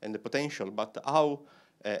risk and the potential, but how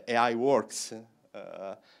AI works,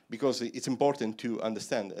 because it's important to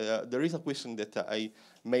understand. There is a question that I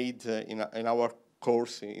made in our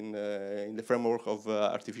course in the framework of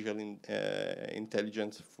artificial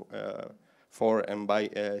intelligence for and by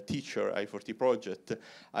teacher I4T project.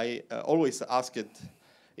 I always asked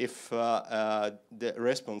if the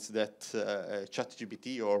response that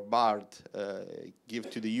ChatGPT or Bard give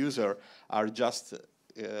to the user are just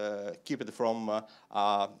keep it from a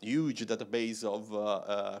huge database of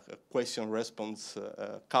question-response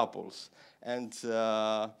couples, and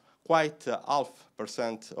quite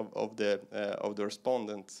 0.5% of the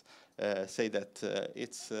respondents say that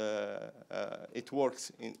it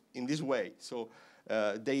works in this way. So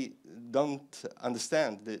they don't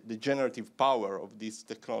understand the generative power of this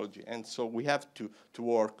technology, and so we have to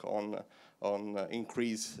work on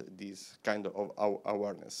increase this kind of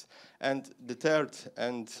awareness. And the third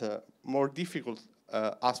and more difficult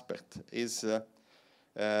aspect is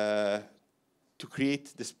to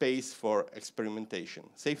create the space for experimentation,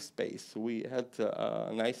 safe space. We had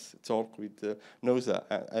a nice talk with Noza.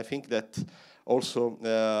 I think that also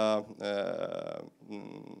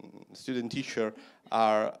student teacher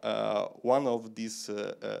are one of these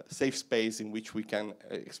safe space in which we can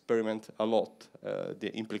experiment a lot, the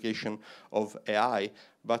implication of AI.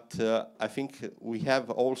 But I think we have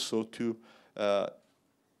also to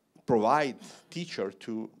provide teacher,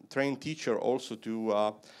 to train teacher also to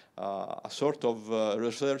a sort of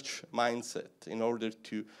research mindset in order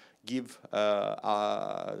to give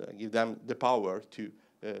them the power to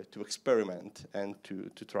experiment and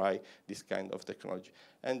to try this kind of technology.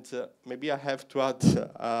 And maybe I have to add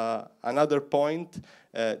another point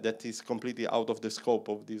that is completely out of the scope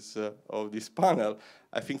of this panel.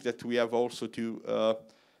 I think that we have also to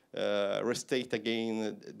restate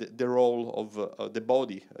again the role of the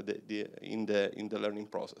body in the learning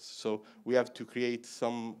process. So we have to create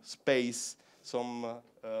some space, some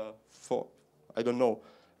for, I don't know,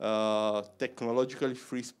 technologically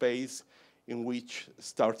free space in which,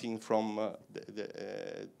 starting from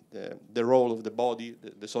the role of the body,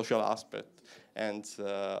 the social aspect, and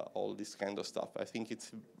all this kind of stuff. I think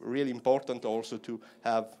it's really important also to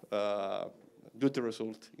have good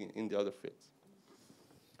result in the other fields.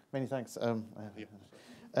 Many thanks.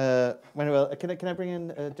 Manuel, can I bring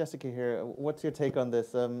in Jessica here? What's your take on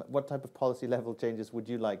this? What type of policy level changes would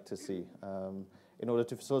you like to see in order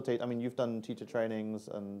to facilitate? I mean, you've done teacher trainings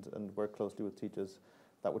and work closely with teachers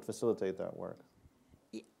that would facilitate that work.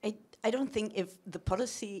 I don't think if the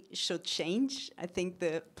policy should change. I think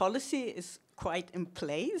the policy is quite in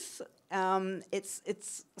place.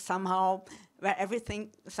 It's somehow where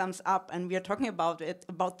everything sums up, and we are talking about it,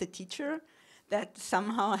 about the teacher that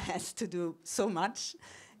somehow has to do so much,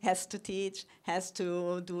 has to teach, has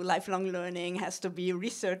to do lifelong learning, has to be a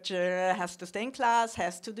researcher, has to stay in class,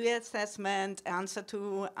 has to do assessment, answer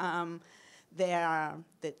to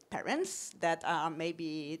the parents that are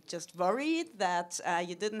maybe just worried that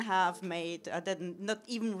you didn't have made, not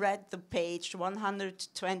even read the page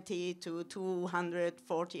 120 to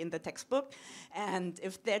 240 in the textbook, and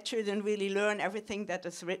if their children really learn everything that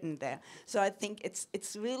is written there. So I think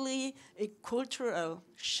it's really a cultural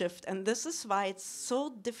shift, and this is why it's so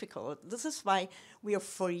difficult. This is why we are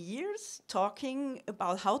for years talking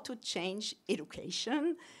about how to change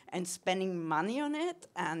education and spending money on it,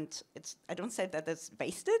 and I don't say that it's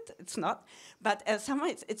wasted, it's not, but somehow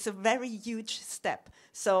it's a very huge step.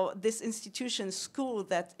 So this institution, school,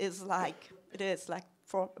 that is like, it is like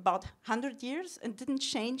for about 100 years and didn't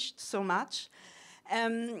change so much.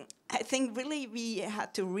 I think really we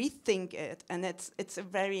had to rethink it, and it's a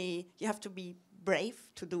very, you have to be brave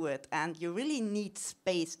to do it, and you really need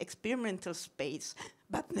space, experimental space,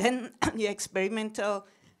 but then your experimental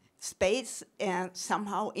space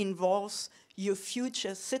somehow involves your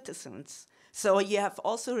future citizens. So you have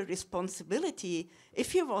also a responsibility,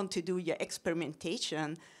 if you want to do your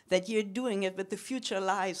experimentation, that you're doing it with the future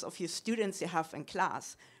lives of your students you have in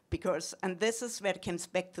class. Because, and this is where it comes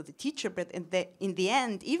back to the teacher, but in the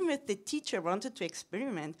end, even if the teacher wanted to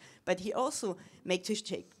experiment, but he also makes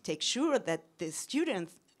to take sure that the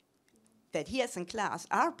students that he has in class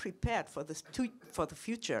are prepared for the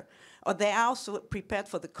future, or they are also prepared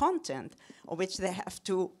for the content, or which they have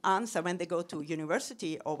to answer when they go to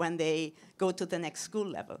university or when they go to the next school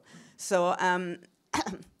level. So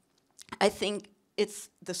I think it's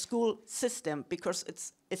the school system, because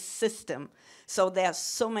it's a system. So there are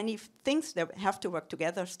so many things that have to work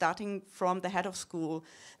together, starting from the head of school,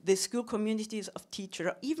 the school communities of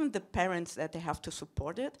teachers, even the parents that they have to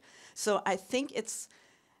support it. So I think it's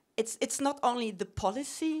not only the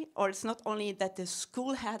policy, or it's not only that the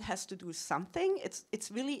school head has to do something,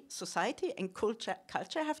 it's really society and culture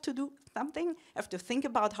have to do something, have to think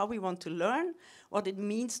about how we want to learn, what it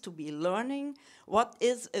means to be learning, what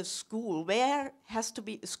is a school, where has to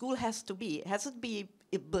be, a school has to be. Has it be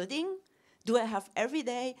a building? Do I have every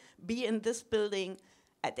day be in this building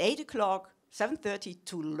at 8 o'clock, 7:30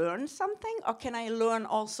 to learn something, or can I learn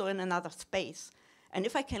also in another space? And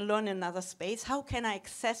if I can learn in another space, how can I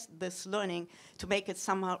access this learning to make it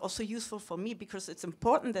somehow also useful for me? Because it's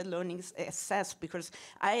important that learning is accessed, because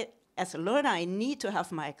I, as a learner, I need to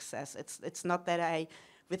have my access. It's not that I,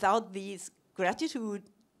 without these gratitude,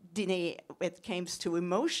 it comes to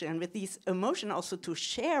emotion, with these emotion also to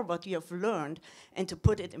share what you have learned and to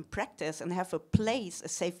put it in practice and have a place, a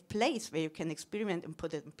safe place where you can experiment and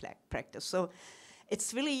put it in practice. So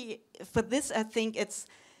it's really, for this, I think it's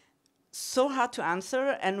so hard to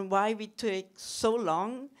answer and why we take so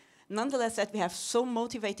long. Nonetheless, that we have so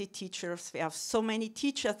motivated teachers, we have so many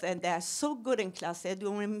teachers, and they're so good in class, they're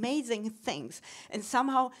doing amazing things. And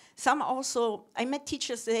somehow, some also, I met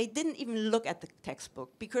teachers, they didn't even look at the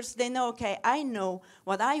textbook because they know, okay, I know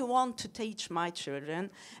what I want to teach my children,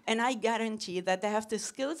 and I guarantee that they have the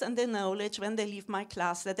skills and the knowledge when they leave my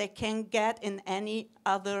class that they can get in any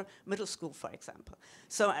other middle school, for example.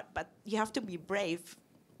 So, but you have to be brave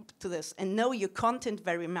to this and know your content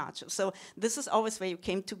very much. So this is always where you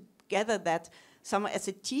came together, that someone as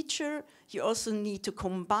a teacher, you also need to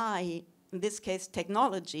combine, in this case,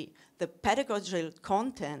 technology, the pedagogical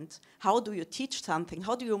content. How do you teach something?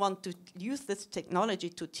 How do you want to use this technology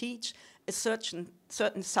to teach a certain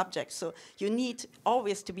subject? So you need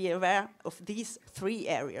always to be aware of these three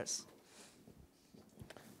areas.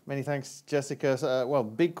 Many thanks, Jessica. Well,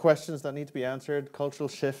 big questions that need to be answered, cultural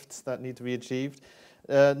shifts that need to be achieved.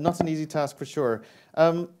 Not an easy task for sure.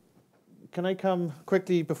 Can I come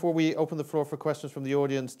quickly, before we open the floor for questions from the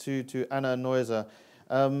audience, to Anna and Neuza?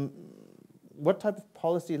 What type of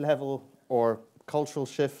policy level or cultural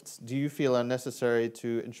shifts do you feel are necessary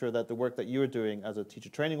to ensure that the work that you're doing as a teacher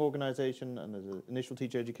training organization and as an initial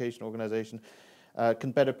teacher education organization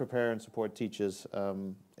can better prepare and support teachers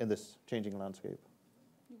in this changing landscape?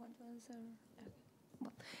 You want to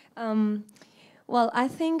answer? Well, I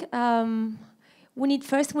think we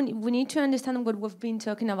need to understand what we've been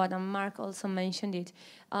talking about, and Mark also mentioned it.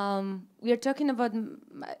 We are talking about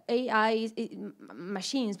AI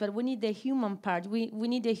machines, but we need the human part. We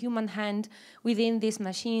need the human hand within these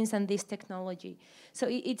machines and this technology. So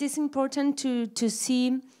it is important to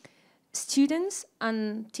see students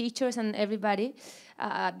and teachers and everybody,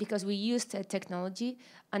 because we use technology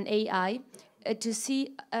and AI, to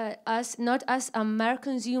see us not as a mere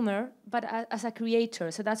consumer, but as a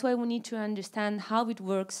creator. So that's why we need to understand how it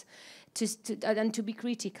works and to be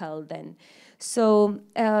critical then. So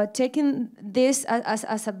taking this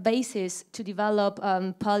as a basis to develop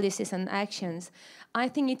policies and actions, I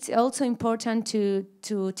think it's also important to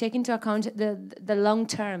take into account the long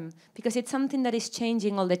term, because it's something that is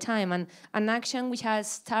changing all the time, and an action which has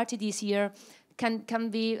started this year can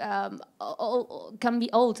be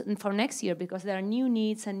old for next year, because there are new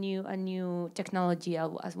needs and new technology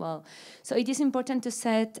as well. So it is important to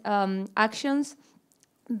set actions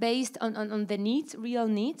based on the needs, real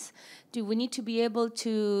needs. We need to be able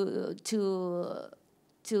to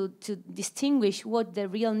distinguish what the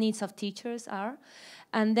real needs of teachers are,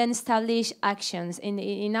 and then establish actions.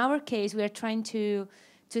 In our case, we are trying to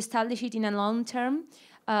establish it in a long term.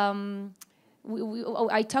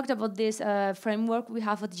 I talked about this framework we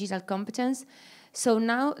have for digital competence. So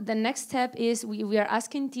now the next step is we are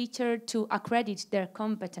asking teachers to accredit their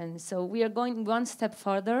competence. So we are going one step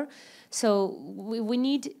further. So we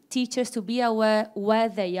need teachers to be aware where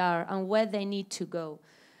they are and where they need to go.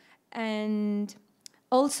 And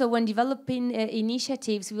also, when developing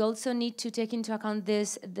initiatives, we also need to take into account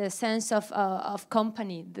the sense of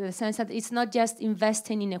company, the sense that it's not just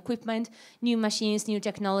investing in equipment, new machines, new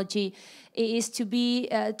technology. It is to be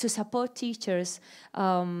to support teachers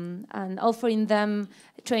and offering them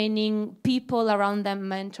training, people around them,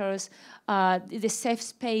 mentors, the safe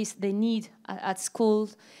space they need at school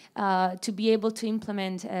to be able to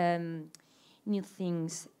implement new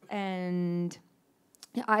things. And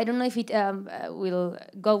I don't know if it will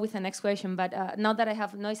go with the next question, but now that I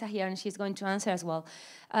have Neuza here and she's going to answer as well,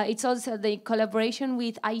 it's also the collaboration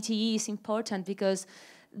with ITE is important, because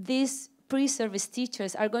these pre-service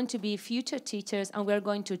teachers are going to be future teachers and we're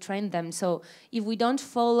going to train them. So if we don't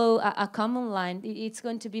follow a common line, it's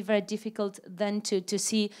going to be very difficult then to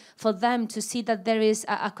see, for them to see that there is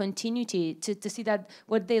a continuity, to see that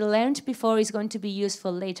what they learned before is going to be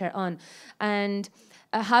useful later on. And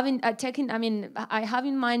I have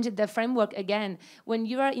in mind the framework again. When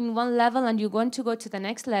you are in one level and you want to go to the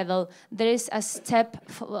next level, there is a step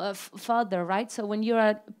further, right? So when you're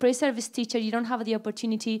a pre-service teacher, you don't have the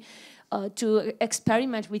opportunity to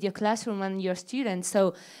experiment with your classroom and your students.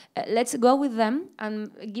 So let's go with them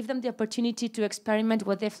and give them the opportunity to experiment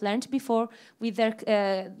what they've learned before with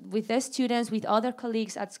their students, with other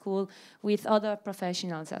colleagues at school, with other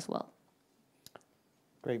professionals as well.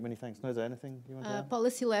 Great, many thanks. Neuza, anything you want to add?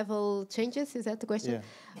 Policy level changes, is that the question?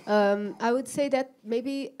 Yeah. I would say that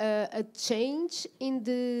maybe a change in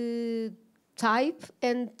the type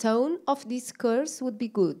and tone of this course would be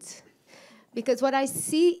good. Because what I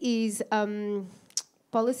see is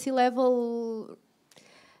policy level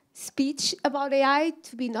speech about AI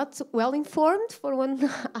to be not so well informed for one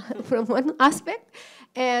from one aspect,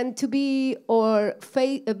 and to be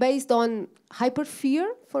based on hyper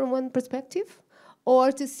fear from one perspective,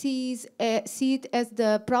 or to see it as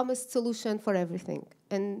the promised solution for everything.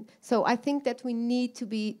 And so I think that we need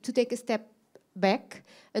to take a step back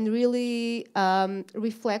and really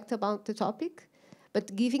reflect about the topic,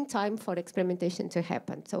 but giving time for experimentation to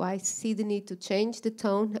happen. So I see the need to change the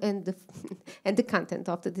tone and the and the content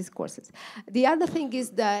of the discourses. The other thing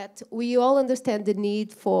is that we all understand the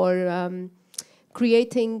need for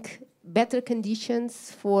creating better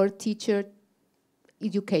conditions for teacher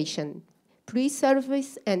education,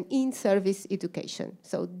 pre-service and in-service education.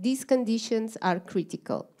 So these conditions are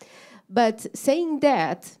critical. But saying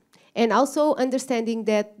that, and also understanding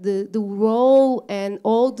that the role and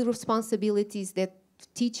all the responsibilities that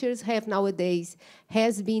teachers have nowadays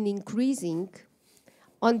has been increasing,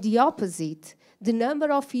 on the opposite, the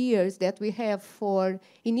number of years that we have for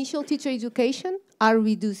initial teacher education are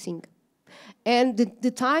reducing. And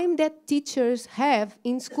the time that teachers have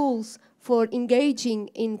in schools for engaging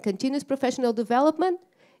in continuous professional development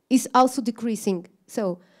is also decreasing.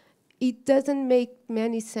 So it doesn't make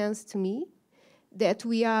many sense to me that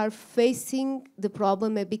we are facing the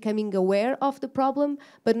problem and becoming aware of the problem,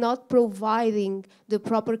 but not providing the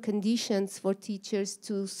proper conditions for teachers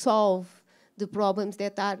to solve the problems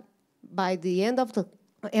that are, by the end of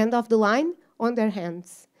the line, on their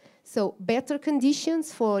hands. So better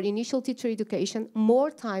conditions for initial teacher education,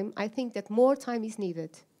 more time. I think that more time is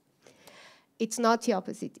needed. It's not the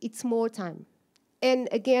opposite. It's more time. And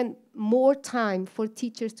again, more time for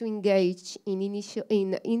teachers to engage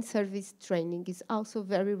in service training is also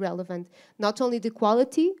very relevant. Not only the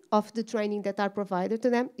quality of the training that are provided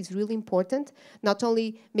to them is really important, not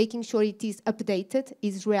only making sure it is updated,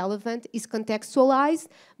 is relevant, is contextualized,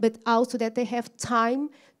 but also that they have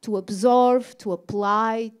time to absorb, to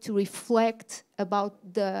apply, to reflect about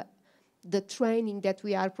the training that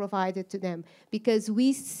we are provided to them. Because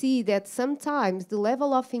we see that sometimes the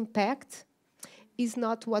level of impact is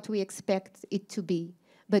not what we expect it to be.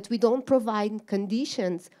 But we don't provide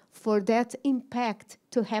conditions for that impact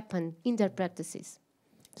to happen in their practices.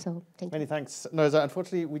 So, thank you. Many thanks, Noza.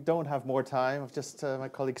 Unfortunately, we don't have more time. I've just, my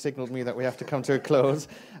colleague signaled me that we have to come to a close.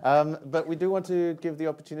 But we do want to give the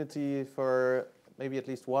opportunity for maybe at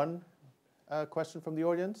least one question from the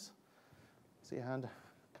audience. See a hand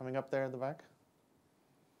coming up there in the back.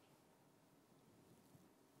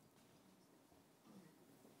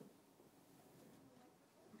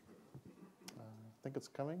 I think it's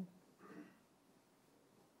coming.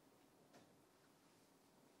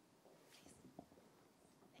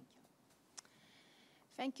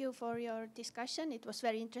 Thank you for your discussion. It was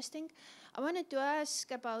very interesting. I wanted to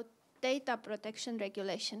ask about data protection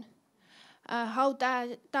regulation. How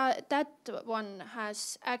that one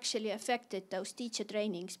has actually affected those teacher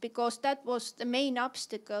trainings, because that was the main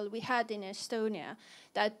obstacle we had in Estonia,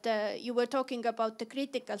 that you were talking about the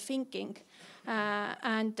critical thinking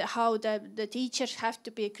and how the teachers have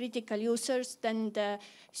to be critical users, then the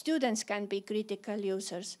students can be critical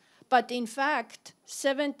users. But in fact,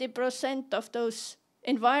 70% of those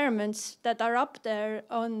environments that are up there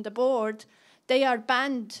on the board, they are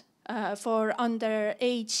banned for under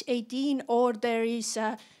age 18, or there is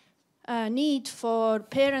a need for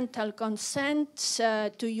parental consent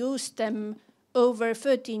to use them over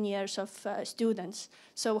 13 years of students.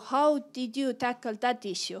 So how did you tackle that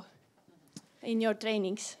issue in your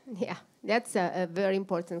trainings? Yeah, that's a very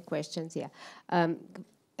important question. Yeah.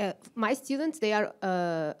 My students, they are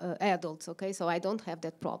adults, okay? So I don't have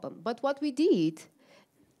that problem. But what we did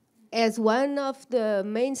as one of the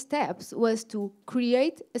main steps was to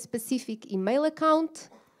create a specific email account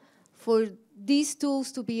for these tools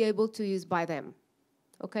to be able to use by them,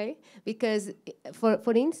 okay? Because,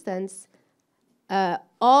 for instance,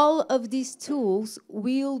 all of these tools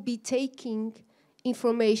will be taking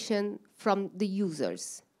information from the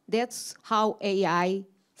users. That's how AI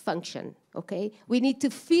function, okay? We need to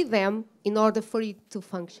feed them in order for it to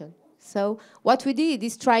function. So what we did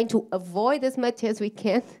is trying to avoid as much as we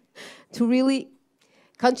can to really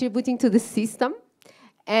contributing to the system.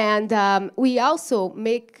 And we also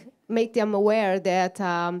make them aware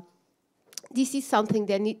that this is something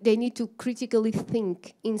they need to critically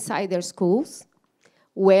think inside their schools.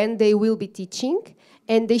 when they will be teaching,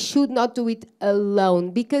 and they should not do it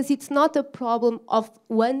alone, because it's not a problem of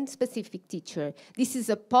one specific teacher. This is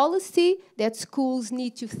a policy that schools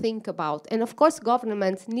need to think about, and of course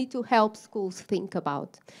governments need to help schools think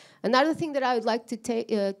about. Another thing that I would like to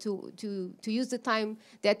use the time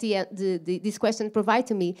that this question provides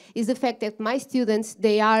to me is the fact that my students,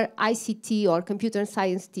 they are ICT or computer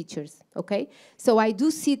science teachers, okay? So I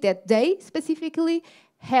do see that they specifically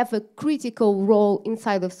have a critical role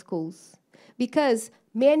inside of schools, because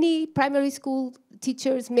many primary school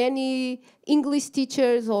teachers, many English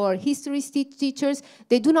teachers or history teachers,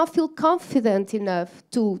 they do not feel confident enough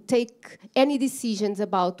to take any decisions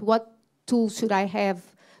about what tools should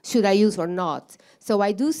I use or not. So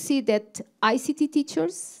I do see that ICT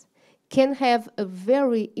teachers can have a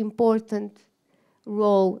very important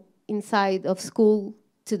role inside of school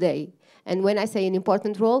today. And when I say an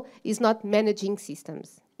important role, it's not managing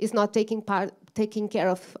systems. It's not taking care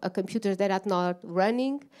of computers that are not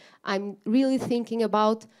running. I'm really thinking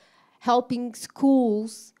about helping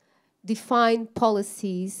schools define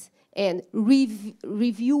policies and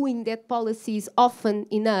reviewing that policies often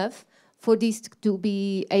enough for this to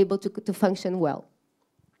be able to function well.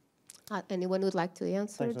 Anyone would like to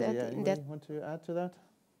answer that? Yeah, anyone want to add to that?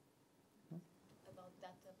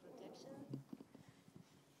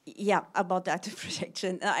 Yeah, about data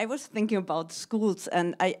protection. I was thinking about schools,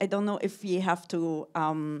 and I don't know if we have to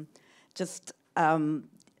just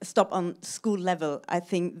stop on school level. I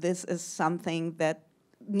think this is something that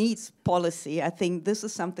needs policy. I think this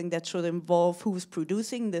is something that should involve who's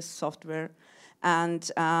producing this software.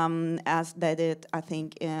 And as they did, I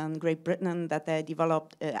think, in Great Britain, that they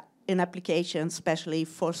developed an application especially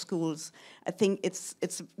for schools. I think this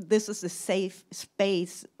is a safe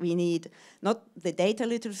space we need. Not the data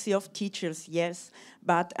literacy of teachers, yes,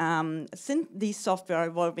 but since these software are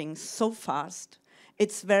evolving so fast,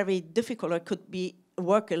 it's very difficult. It could be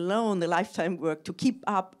work alone, the lifetime work, to keep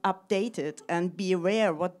updated and be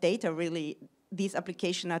aware what data really these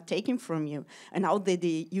applications are taking from you and how they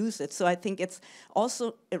use it. So I think it's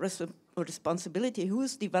also a responsibility.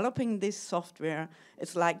 Who's developing this software?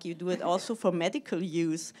 It's like you do it also for medical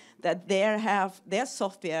use, that they have their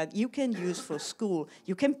software you can use for school.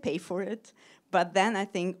 You can pay for it, but then I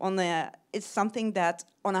think it's something that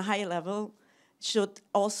on a higher level should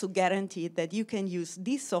also guarantee that you can use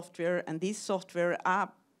this software, and these software are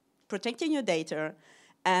protecting your data,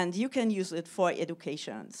 and you can use it for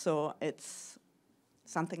education. So it's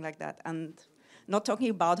something like that. And not talking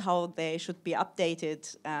about how they should be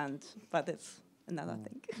updated, but it's another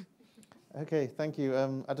thing. Okay, thank you.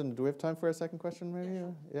 I don't know, do we have time for a second question maybe?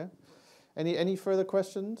 Yeah? Any further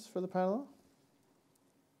questions for the panel?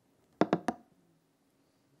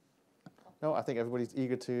 No, I think everybody's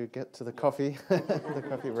eager to get to the coffee, the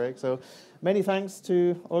coffee break. So many thanks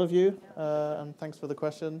to all of you, and thanks for the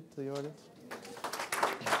question to the audience.